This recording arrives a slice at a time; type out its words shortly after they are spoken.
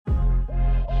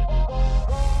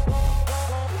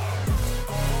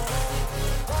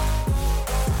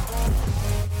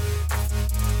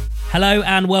Hello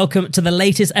and welcome to the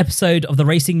latest episode of the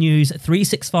Racing News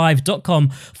 365.com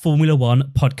Formula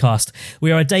One podcast.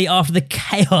 We are a day after the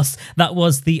chaos that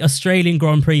was the Australian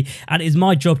Grand Prix, and it is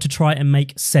my job to try and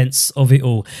make sense of it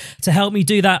all. To help me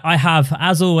do that, I have,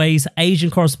 as always, Asian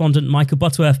correspondent Michael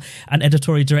Butterworth and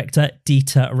Editorial Director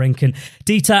Dieter Rencken.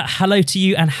 Dieter, hello to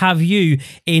you, and have you,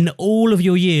 in all of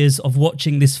your years of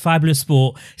watching this fabulous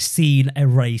sport, seen a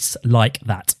race like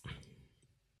that?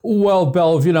 Well,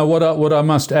 Balve, what I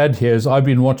must add here is I've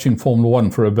been watching Formula One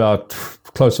for about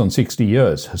close on 60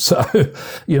 years. So,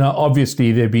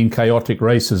 obviously there have been chaotic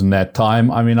races in that time.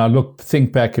 I mean,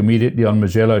 think back immediately on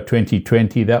Mugello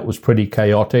 2020. That was pretty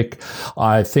chaotic.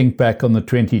 I think back on the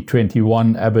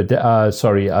 2021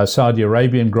 Saudi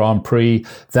Arabian Grand Prix.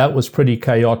 That was pretty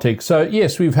chaotic. So,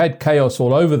 yes, we've had chaos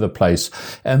all over the place.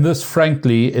 And this,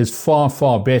 frankly, is far,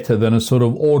 far better than a sort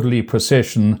of orderly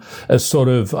procession, a sort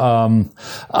of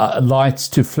lights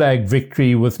to flag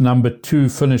victory with number 2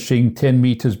 finishing 10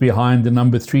 meters behind the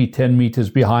number 3 10 meters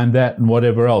behind that and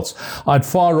whatever else. I'd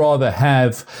far rather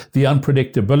have the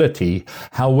unpredictability.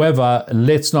 However,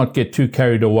 let's not get too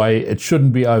carried away. It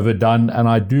shouldn't be overdone. And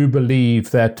I do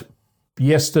believe that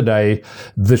yesterday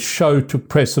the show took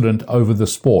precedent over the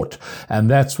sport. And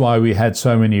that's why we had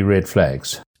so many red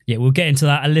flags. Yeah, we'll get into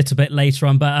that a little bit later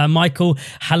on. But Michael,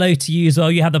 hello to you as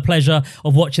well. You had the pleasure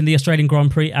of watching the Australian Grand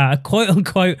Prix at a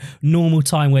quote-unquote normal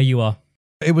time where you are.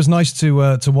 It was nice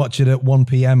to watch it at 1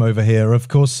 p.m. over here. Of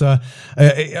course,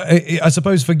 I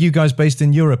suppose for you guys based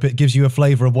in Europe, it gives you a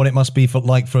flavour of what it must be for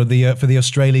the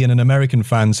Australian and American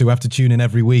fans who have to tune in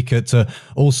every week at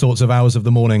all sorts of hours of the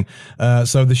morning.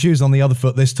 So the shoe's on the other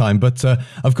foot this time. But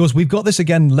of course, we've got this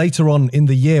again later on in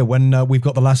the year when we've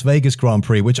got the Las Vegas Grand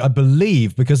Prix, which I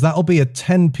believe, because that'll be a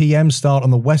 10 p.m. start on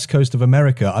the west coast of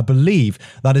America, I believe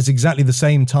that is exactly the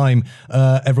same time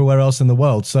everywhere else in the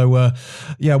world. So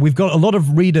yeah, we've got a lot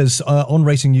of readers on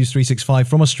Racing News 365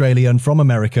 from Australia and from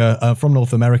America, from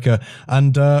North America,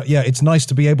 and yeah, it's nice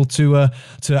to be able to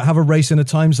have a race in a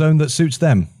time zone that suits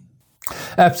them.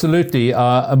 Absolutely.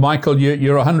 Michael,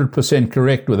 you're 100%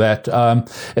 correct with that.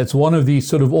 It's one of these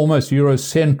sort of almost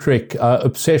Eurocentric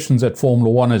obsessions that Formula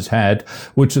One has had,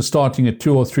 which is starting at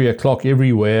 2 or 3 o'clock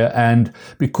everywhere, and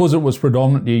because it was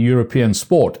predominantly a European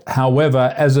sport.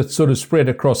 However, as it sort of spread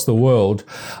across the world,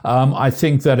 I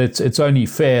think that it's only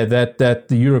fair that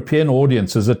the European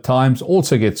audiences at times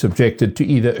also get subjected to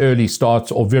either early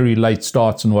starts or very late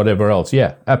starts and whatever else.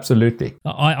 Yeah, absolutely.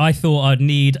 I thought I'd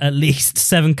need at least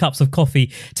 7 cups of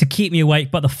coffee to keep me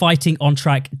awake, but the fighting on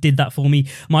track did that for me.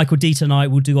 Michael, Dieter and I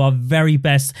will do our very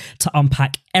best to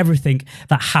unpack everything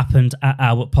that happened at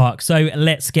Albert Park. So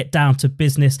let's get down to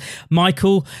business.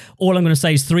 Michael, all I'm going to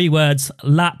say is 3 words: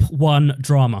 lap 1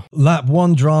 drama. Lap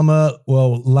 1 drama,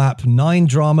 well, lap 9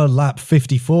 drama, lap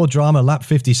 54 drama, lap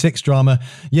 56 drama.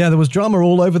 Yeah, there was drama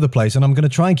all over the place, and I'm going to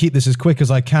try and keep this as quick as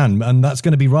I can, and that's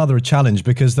going to be rather a challenge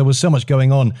because there was so much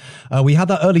going on. We had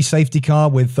that early safety car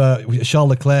with Charles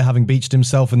Leclerc having beached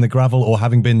himself in the gravel, or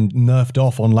having been nerfed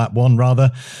off on lap 1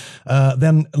 rather.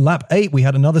 Then lap 8 we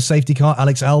had another safety car.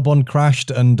 Alex Albon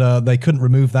crashed, and they couldn't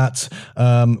remove that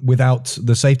without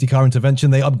the safety car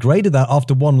intervention. They upgraded that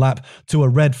after 1 lap to a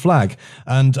red flag,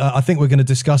 and I think we're going to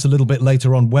discuss a little bit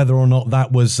later on whether or not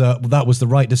that was the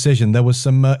right decision. There was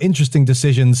some interesting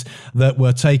decisions that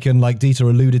were taken, like Dieter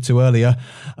alluded to earlier.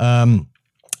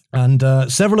 And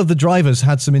several of the drivers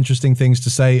had some interesting things to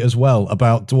say as well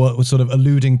about what was sort of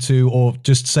alluding to, or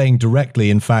just saying directly,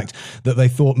 in fact, that they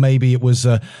thought maybe it was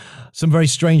some very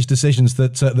strange decisions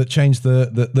that changed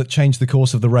the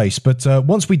course of the race. But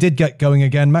once we did get going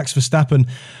again, Max Verstappen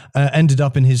ended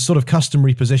up in his sort of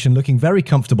customary position, looking very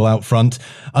comfortable out front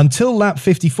until lap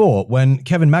 54, when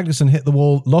Kevin Magnussen hit the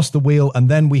wall, lost the wheel, and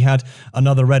then we had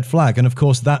another red flag. And of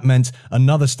course, that meant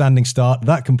another standing start.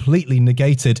 That completely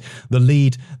negated the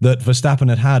lead that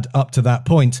Verstappen had up to that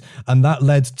point, and that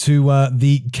led to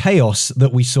the chaos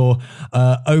that we saw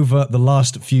over the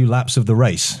last few laps of the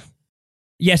race.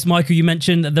 Yes, Michael, you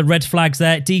mentioned the red flags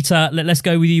there. Dieter, let's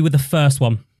go with you with the first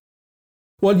one.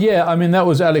 Well, yeah, I mean, that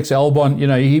was Alex Albon.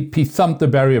 He thumped the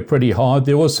barrier pretty hard.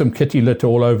 There was some kitty litter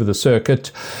all over the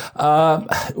circuit.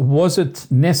 Was it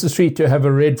necessary to have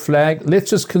a red flag? Let's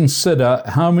just consider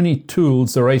how many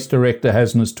tools the race director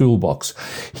has in his toolbox.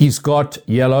 He's got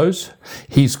yellows.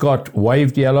 He's got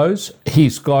waved yellows.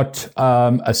 He's got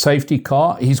a safety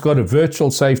car. He's got a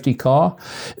virtual safety car.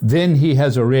 Then he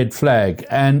has a red flag.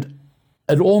 And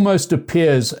it almost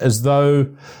appears as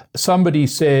though somebody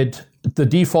said, the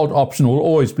default option will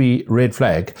always be red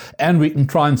flag, and we can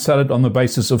try and sell it on the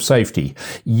basis of safety.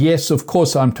 Yes, of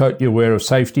course, I'm totally aware of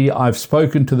safety. I've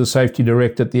spoken to the safety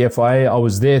director at the FIA. I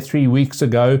was there 3 weeks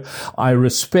ago. I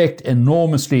respect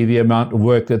enormously the amount of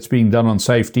work that's being done on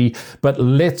safety, but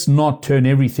let's not turn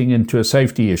everything into a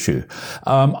safety issue.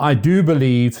 I do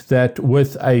believe that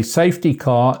with a safety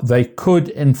car, they could,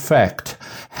 in fact,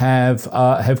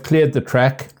 have cleared the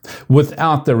track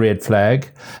without the red flag.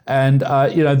 And,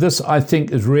 this, I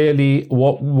think, is really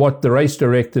what the race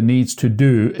director needs to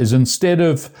do, is instead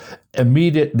of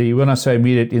immediately, when I say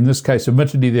immediate, in this case,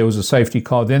 admittedly, there was a safety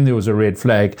car, then there was a red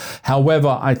flag.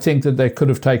 However, I think that they could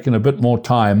have taken a bit more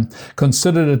time,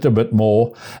 considered it a bit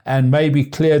more, and maybe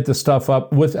cleared the stuff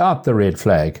up without the red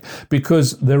flag.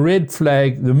 Because the red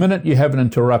flag, the minute you have an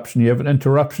interruption, you have an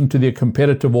interruption to the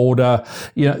competitive order,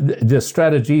 the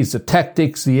strategies, the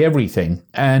tactics, the everything,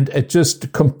 and it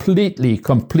just completely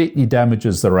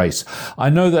damages the race. I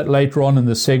know that later on in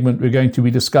the segment, we're going to be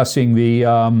discussing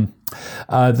the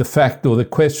fact or the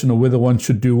question of whether one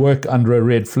should do work under a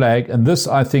red flag. And this,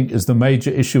 I think, is the major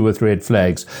issue with red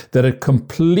flags, that it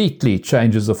completely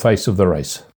changes the face of the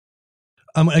race.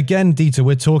 Again, Dieter,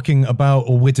 we're talking about,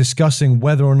 or we're discussing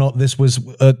whether or not this was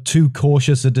too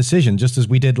cautious a decision, just as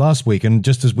we did last week and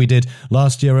just as we did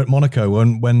last year at Monaco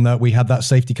when we had that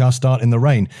safety car start in the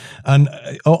rain. And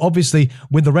obviously,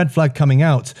 with the red flag coming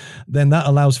out, then that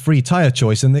allows free tyre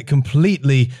choice, and it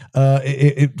completely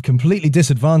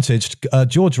disadvantaged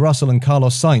George Russell and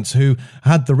Carlos Sainz, who,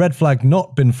 had the red flag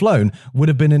not been flown, would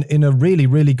have been in a really,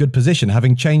 really good position,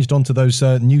 having changed onto those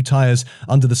new tyres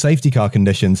under the safety car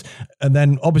conditions. And then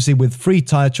obviously with free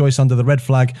tyre choice under the red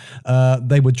flag,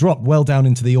 they would drop well down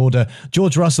into the order.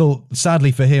 George Russell,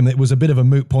 sadly for him, it was a bit of a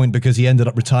moot point because he ended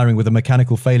up retiring with a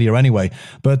mechanical failure anyway.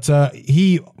 But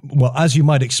he, well, as you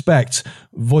might expect,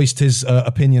 voiced his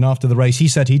opinion after the race. He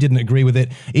said he didn't agree with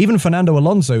it. Even Fernando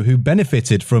Alonso, who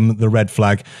benefited from the red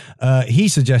flag, he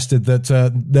suggested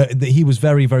that he was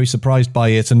very, very surprised by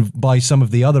it and by some of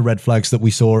the other red flags that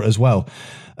we saw as well.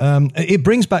 It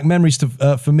brings back memories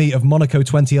for me of Monaco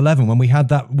 2011 when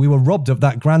we were robbed of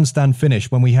that grandstand finish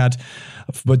when we had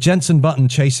Jenson Button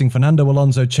chasing Fernando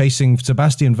Alonso, chasing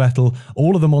Sebastian Vettel,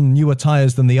 all of them on newer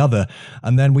tyres than the other.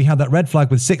 And then we had that red flag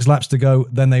with 6 laps to go.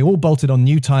 Then they all bolted on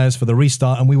new tyres for the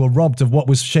restart, and we were robbed of what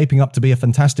was shaping up to be a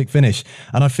fantastic finish.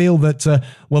 And I feel that,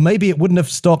 maybe it wouldn't have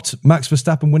stopped Max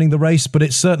Verstappen winning the race, but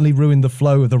it certainly ruined the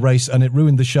flow of the race, and it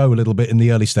ruined the show a little bit in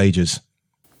the early stages.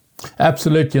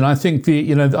 Absolutely, and I think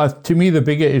to me the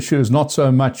bigger issue is not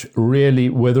so much really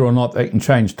whether or not they can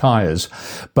change tyres,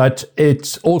 but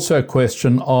it's also a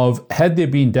question of, had there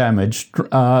been damage,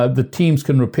 the teams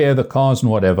can repair the cars and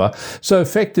whatever. So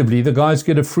effectively, the guys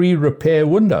get a free repair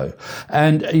window.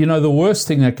 And the worst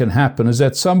thing that can happen is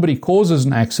that somebody causes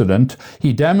an accident,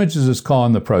 he damages his car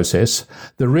in the process,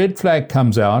 the red flag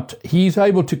comes out, he's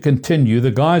able to continue.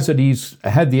 The guys that he's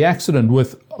had the accident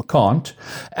with can't,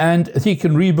 and he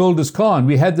can rebuild his car. And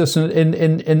we had this in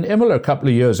Imola a couple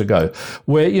of years ago,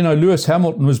 where Lewis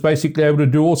Hamilton was basically able to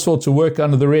do all sorts of work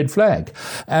under the red flag.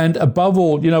 And above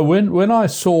all, when I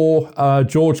saw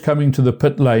George coming to the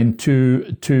pit lane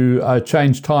to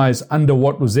change tyres under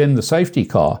what was then the safety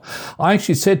car, I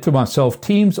actually said to myself,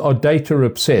 teams are data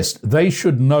obsessed. They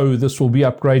should know this will be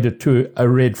upgraded to a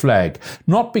red flag,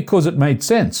 not because it made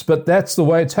sense, but that's the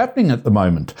way it's happening at the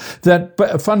moment.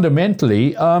 That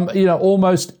fundamentally,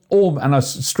 almost and I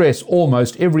stress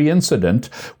almost every incident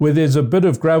where there's a bit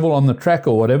of gravel on the track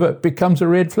or whatever, it becomes a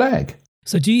red flag.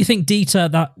 So do you think,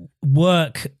 Dieter, that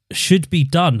work should be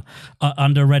done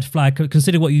under a red flag?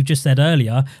 Consider what you just said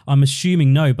earlier. I'm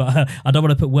assuming no, but I don't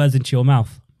want to put words into your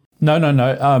mouth. No.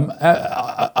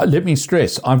 Let me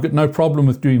stress, I've got no problem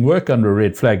with doing work under a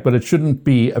red flag, but it shouldn't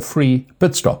be a free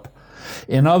pit stop.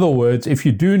 In other words, if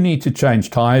you do need to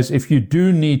change tyres, if you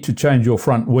do need to change your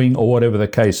front wing or whatever the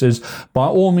case is, by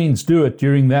all means do it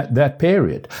during that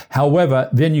period. However,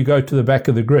 then you go to the back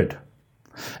of the grid.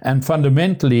 And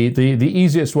fundamentally, the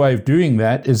easiest way of doing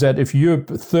that is that if you're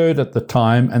third at the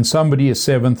time and somebody is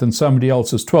 7th and somebody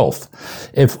else is 12th,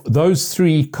 if those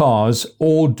 3 cars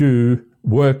all do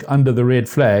work under the red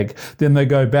flag, then they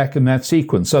go back in that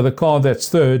sequence. So the car that's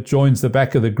third joins the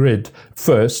back of the grid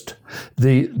first,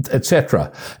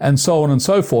 etc., and so on and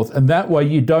so forth. And that way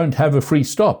you don't have a free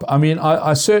stop. I mean,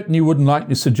 I certainly wouldn't like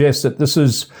to suggest that this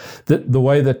is the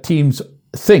way that teams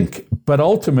think, but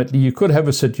ultimately you could have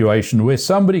a situation where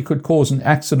somebody could cause an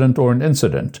accident or an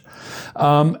incident,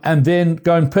 and then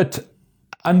go and pit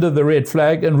under the red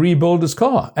flag and rebuild his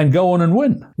car and go on and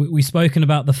win. We've spoken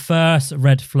about the first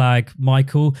red flag,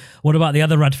 Michael. What about the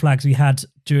other red flags we had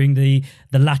during the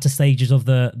latter stages of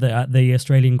the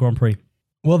Australian Grand Prix?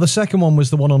 Well, the second one was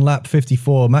the one on lap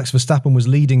 54. Max Verstappen was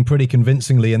leading pretty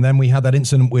convincingly, and then we had that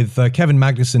incident with Kevin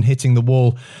Magnussen hitting the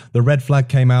wall. The red flag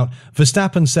came out.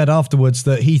 Verstappen said afterwards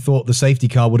that he thought the safety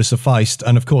car would have sufficed,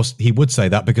 and of course he would say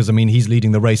that because, I mean, he's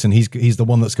leading the race and he's the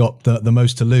one that's got the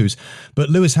most to lose. But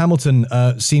Lewis Hamilton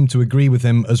seemed to agree with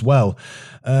him as well.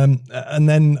 And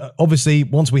then, obviously,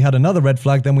 once we had another red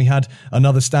flag, then we had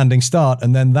another standing start,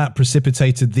 and then that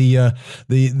precipitated the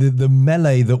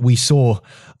melee that we saw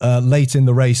late in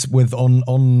the race with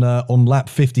on lap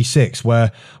 56,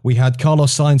 where we had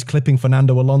Carlos Sainz clipping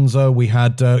Fernando Alonso. We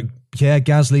had Pierre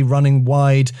Gasly running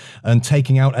wide and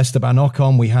taking out Esteban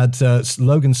Ocon. We had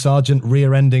Logan Sargent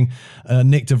rear-ending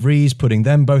Nick de Vries, putting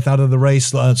them both out of the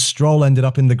race. Stroll ended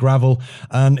up in the gravel,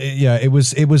 and it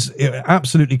was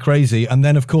absolutely crazy. And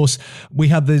then, of course, we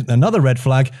had another red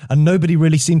flag, and nobody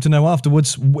really seemed to know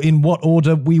afterwards in what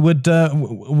order we would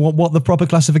what the proper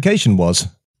classification was.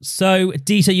 So,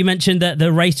 Dieter, you mentioned that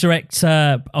the race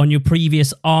director on your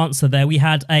previous answer there. We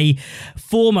had a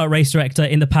former race director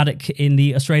in the paddock in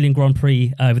the Australian Grand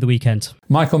Prix over the weekend.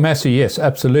 Michael Massey, yes,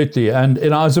 absolutely. And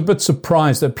I was a bit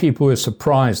surprised that people were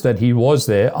surprised that he was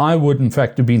there. I would, in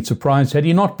fact, have been surprised had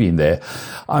he not been there.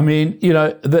 I mean,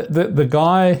 the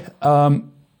guy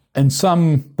in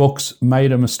some books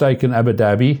made a mistake in Abu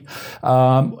Dhabi.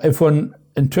 If one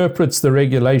interprets the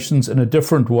regulations in a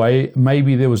different way,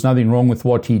 maybe there was nothing wrong with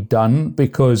what he'd done,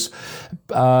 because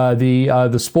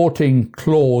the sporting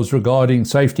clause regarding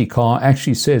safety car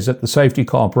actually says that the safety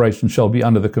car operation shall be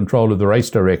under the control of the race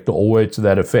director, or words to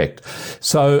that effect.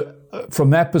 So from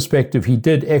that perspective, he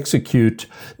did execute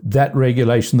that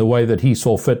regulation the way that he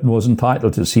saw fit and was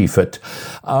entitled to see fit.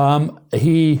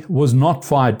 He was not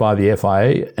fired by the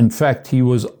FIA. In fact, he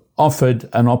was offered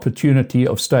an opportunity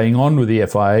of staying on with the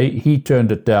FIA. He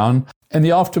turned it down. In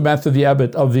the aftermath of the Abu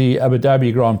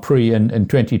Dhabi Grand Prix in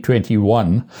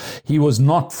 2021, he was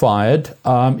not fired.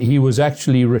 He was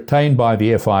actually retained by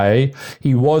the FIA.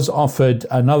 He was offered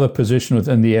another position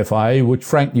within the FIA, which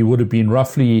frankly would have been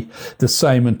roughly the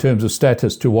same in terms of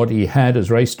status to what he had as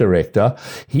race director.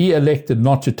 He elected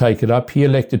not to take it up. He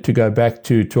elected to go back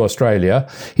to Australia.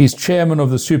 He's chairman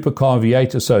of the Supercar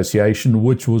V8 Association,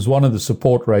 which was one of the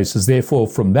support races. Therefore,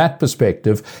 from that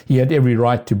perspective, he had every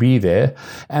right to be there.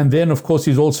 And then, of course,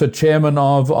 he's also chairman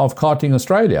of Karting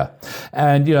Australia.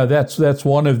 And, that's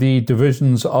one of the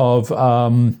divisions of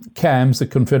CAMS, the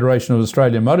Confederation of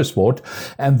Australian Motorsport.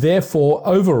 And therefore,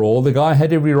 overall, the guy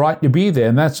had every right to be there.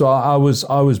 And that's why I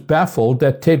was baffled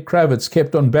that Ted Kravitz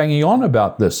kept on banging on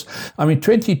about this. I mean,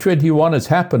 2021 has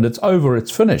happened. It's over. It's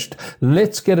finished.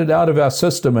 Let's get it out of our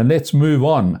system and let's move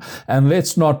on. And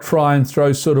let's not try and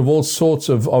throw sort of all sorts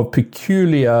of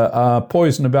peculiar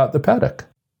poison about the paddock.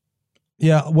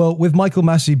 Yeah, well, with Michael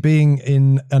Massey being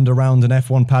in and around an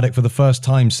F1 paddock for the first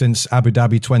time since Abu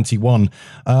Dhabi 21,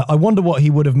 I wonder what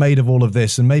he would have made of all of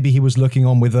this. And maybe he was looking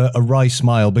on with a wry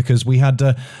smile, because we had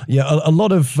a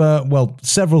lot of,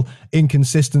 several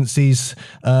inconsistencies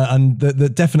and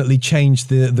that definitely changed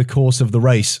the course of the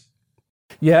race.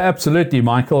 Yeah, absolutely,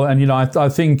 Michael. And, I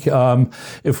think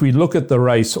if we look at the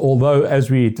race, although, as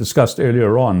we discussed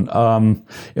earlier on,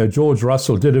 George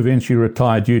Russell did eventually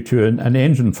retire due to an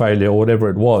engine failure or whatever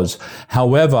it was.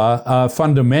 However,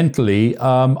 fundamentally,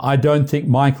 I don't think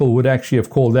Michael would actually have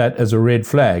called that as a red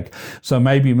flag. So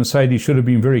maybe Mercedes should have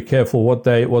been very careful what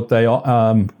they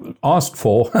asked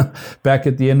for back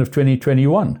at the end of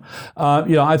 2021.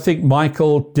 I think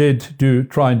Michael did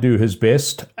try and do his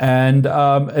best, and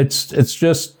it's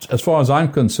just, as far as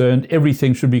I'm concerned,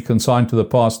 everything should be consigned to the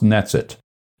past, and that's it.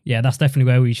 Yeah, that's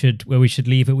definitely where we should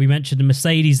leave it. We mentioned the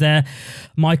Mercedes there,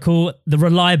 Michael. The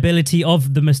reliability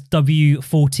of the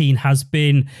W14 has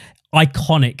been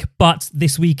iconic, but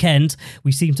this weekend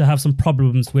we seem to have some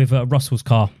problems with Russell's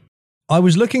car. I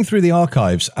was looking through the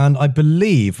archives, and I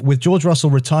believe with George Russell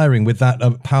retiring with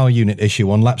that power unit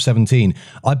issue on lap 17,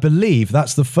 I believe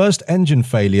that's the first engine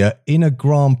failure in a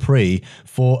Grand Prix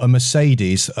for a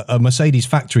Mercedes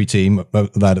factory team,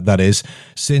 that is,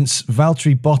 since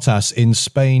Valtteri Bottas in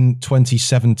Spain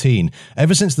 2017.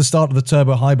 Ever since the start of the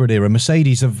turbo hybrid era,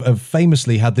 Mercedes have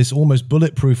famously had this almost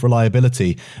bulletproof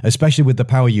reliability, especially with the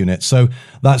power unit. So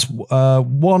that's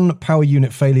one power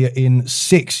unit failure in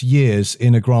 6 years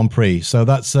in a Grand Prix. So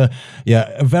that's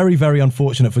very, very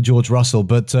unfortunate for George Russell,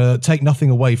 but take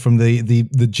nothing away from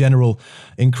the general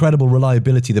incredible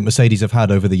reliability that Mercedes have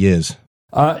had over the years.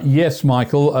 Yes,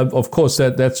 Michael. Of course,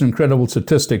 that's an incredible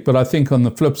statistic. But I think on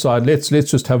the flip side, let's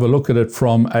just have a look at it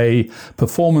from a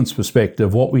performance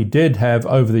perspective. What we did have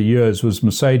over the years was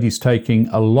Mercedes taking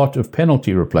a lot of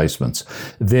penalty replacements.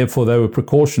 Therefore, they were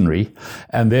precautionary,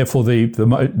 and therefore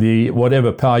the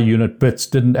whatever power unit bits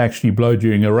didn't actually blow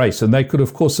during a race. And they could,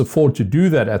 of course, afford to do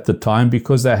that at the time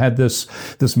because they had this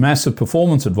massive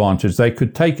performance advantage. They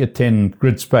could take a 10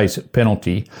 grid space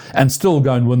penalty and still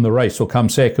go and win the race, or come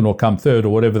second, or come third, or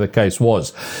whatever the case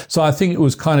was. So I think it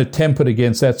was kind of tempered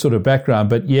against that sort of background.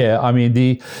 But yeah, I mean,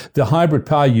 the hybrid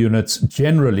power units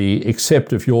generally,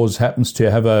 except if yours happens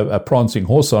to have a prancing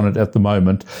horse on it at the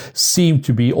moment, seem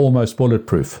to be almost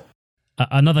bulletproof.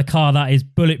 Another car that is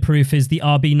bulletproof is the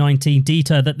RB19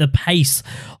 Dieter. That the pace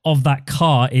of that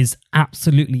car is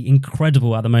absolutely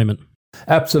incredible at the moment.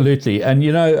 Absolutely. And,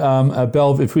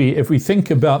 Balve, if we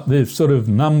think about the sort of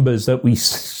numbers that we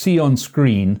see on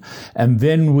screen, and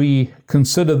then we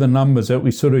consider the numbers that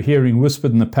we're sort of hearing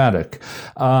whispered in the paddock,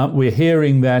 we're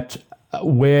hearing that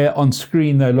where on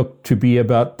screen they look to be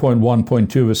about 0.1,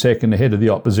 0.2 of a second ahead of the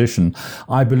opposition,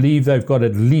 I believe they've got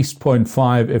at least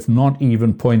 0.5, if not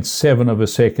even 0.7 of a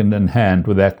second in hand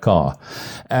with that car.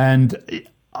 And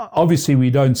obviously, we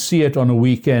don't see it on a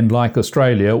weekend like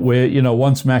Australia, where,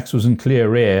 once Max was in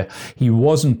clear air, he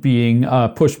wasn't being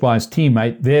pushed by his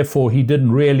teammate. Therefore, he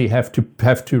didn't really have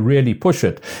to really push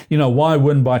it. Why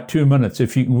win by 2 minutes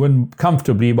if you can win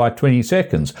comfortably by 20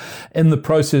 seconds? In the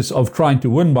process of trying to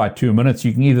win by 2 minutes,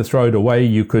 you can either throw it away,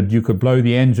 you could blow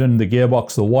the engine, the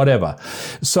gearbox, or whatever.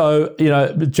 So,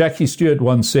 Jackie Stewart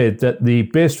once said that the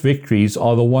best victories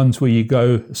are the ones where you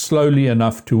go slowly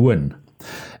enough to win.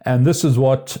 And this is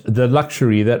what the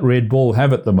luxury that Red Bull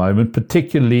have at the moment,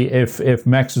 particularly if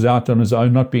Max is out on his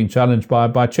own, not being challenged by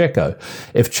Checo.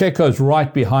 If Checo's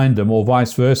right behind him, or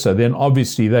vice versa, then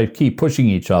obviously they keep pushing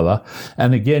each other.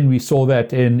 And again, we saw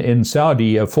that in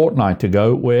Saudi a fortnight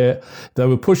ago, where they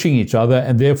were pushing each other,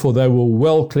 and therefore they were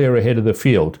well clear ahead of the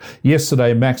field.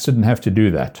 Yesterday, Max didn't have to do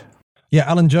that. Yeah,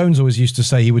 Alan Jones always used to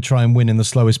say he would try and win in the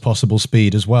slowest possible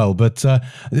speed as well. But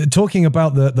talking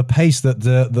about the pace that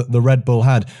the Red Bull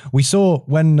had, we saw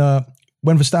when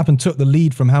Verstappen took the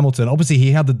lead from Hamilton. Obviously,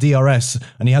 he had the DRS,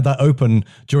 and he had that open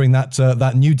during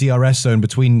that new DRS zone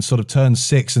between sort of turn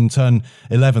 6 and turn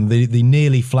 11, the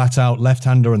nearly flat-out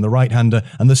left-hander and the right-hander,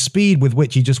 and the speed with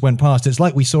which he just went past. It's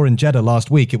like we saw in Jeddah last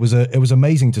week. It was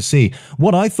amazing to see.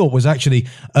 What I thought was actually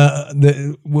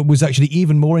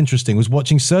even more interesting was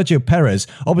watching Sergio Perez.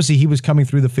 Obviously, he was coming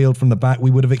through the field from the back.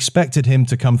 We would have expected him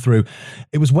to come through.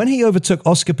 It was when he overtook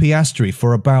Oscar Piastri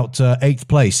for about 8th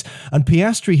place, and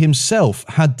Piastri himself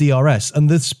had DRS, and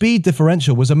the speed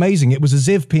differential was amazing. It was as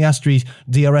if Piastri's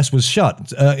DRS was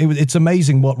shut. It's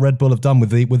amazing what Red Bull have done with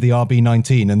the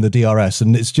RB19 and the DRS,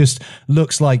 and it just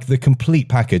looks like the complete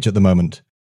package at the moment.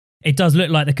 It does look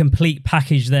like the complete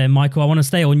package there, Michael. I want to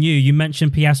stay on you. You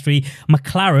mentioned Piastri.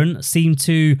 McLaren seemed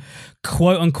to,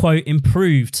 quote-unquote,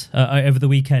 improved over the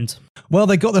weekend. Well,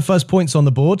 they got their first points on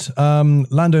the board.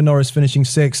 Lando Norris finishing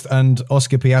 6th and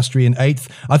Oscar Piastri in 8th.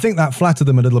 I think that flattered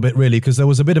them a little bit, really, because there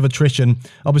was a bit of attrition.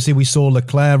 Obviously, we saw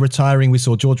Leclerc retiring. We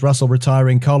saw George Russell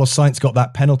retiring. Carlos Sainz got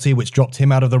that penalty, which dropped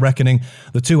him out of the reckoning.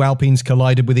 The two Alpines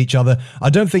collided with each other.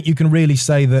 I don't think you can really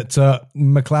say that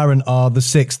McLaren are the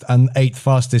 6th and 8th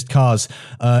fastest cars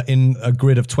in a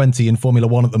grid of 20 in Formula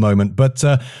One at the moment. But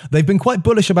they've been quite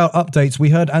bullish about updates. We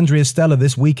heard Andrea Stella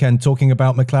this weekend talking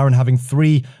about McLaren having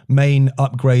 3 main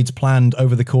upgrades planned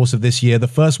over the course of this year. The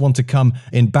first one to come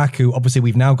in Baku. Obviously,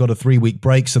 we've now got a 3-week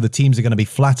break, so the teams are going to be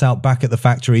flat out back at the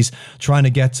factories trying to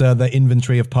get their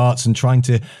inventory of parts and trying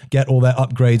to get all their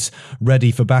upgrades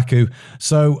ready for Baku.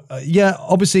 So,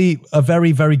 obviously a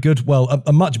very, very good,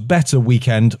 a much better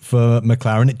weekend for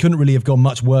McLaren. It couldn't really have gone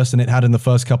much worse than it had in the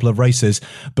first couple of races,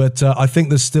 but I think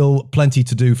there's still plenty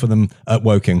to do for them at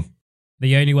Woking.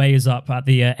 The only way is up at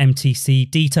the MTC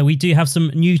Dieter. We do have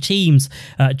some new teams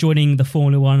joining the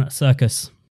Formula One circus.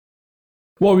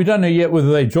 Well, we don't know yet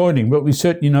whether they're joining, but we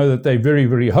certainly know that they're very,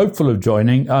 very hopeful of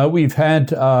joining. We've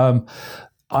had,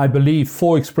 I believe,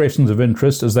 4 expressions of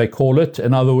interest, as they call it.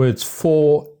 In other words,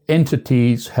 4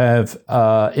 entities have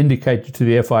indicated to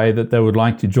the FIA that they would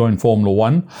like to join Formula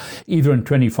One, either in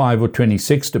 25 or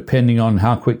 26, depending on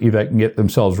how quickly they can get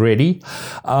themselves ready.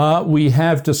 We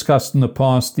have discussed in the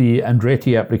past the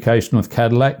Andretti application with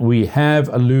Cadillac. We have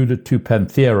alluded to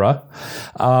Panthera.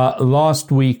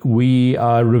 Last week, we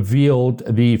revealed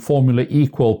the Formula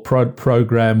Equal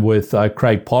program with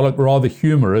Craig Pollock. Rather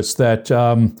humorous that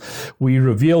we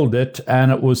revealed it, and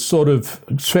it was sort of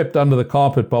swept under the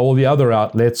carpet by all the other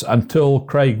outlets. reports until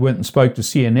Craig went and spoke to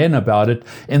CNN about it,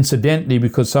 incidentally,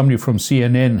 because somebody from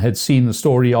CNN had seen the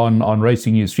story on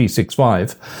Racing News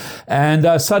 365.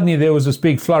 And suddenly there was this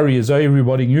big flurry as though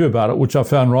everybody knew about it, which I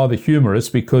found rather humorous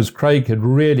because Craig had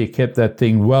really kept that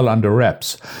thing well under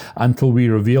wraps until we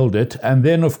revealed it. And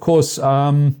then, of course,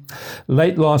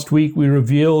 late last week, we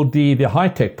revealed the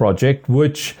high-tech project,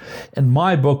 which in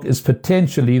my book is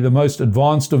potentially the most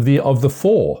advanced of the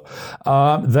four.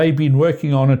 They've been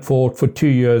working on it for 2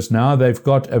 years now. They've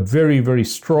got a very, very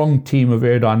strong team of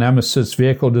aerodynamicists,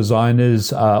 vehicle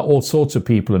designers, all sorts of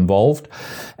people involved.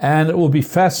 And it will be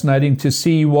fascinating to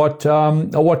see what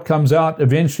comes out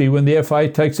eventually when the FIA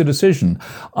takes a decision.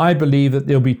 I believe that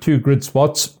there'll be 2 grid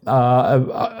spots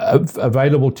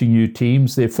available to new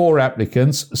teams. There are 4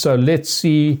 applicants, so let's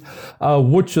see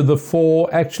which of the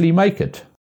 4 actually make it.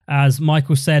 As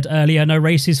Michael said earlier, no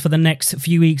races for the next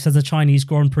few weeks as the Chinese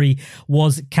Grand Prix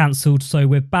was cancelled. So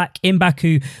we're back in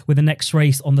Baku with the next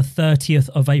race on the 30th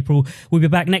of April. We'll be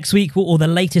back next week with all the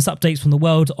latest updates from the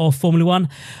world of Formula One.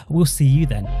 We'll see you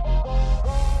then.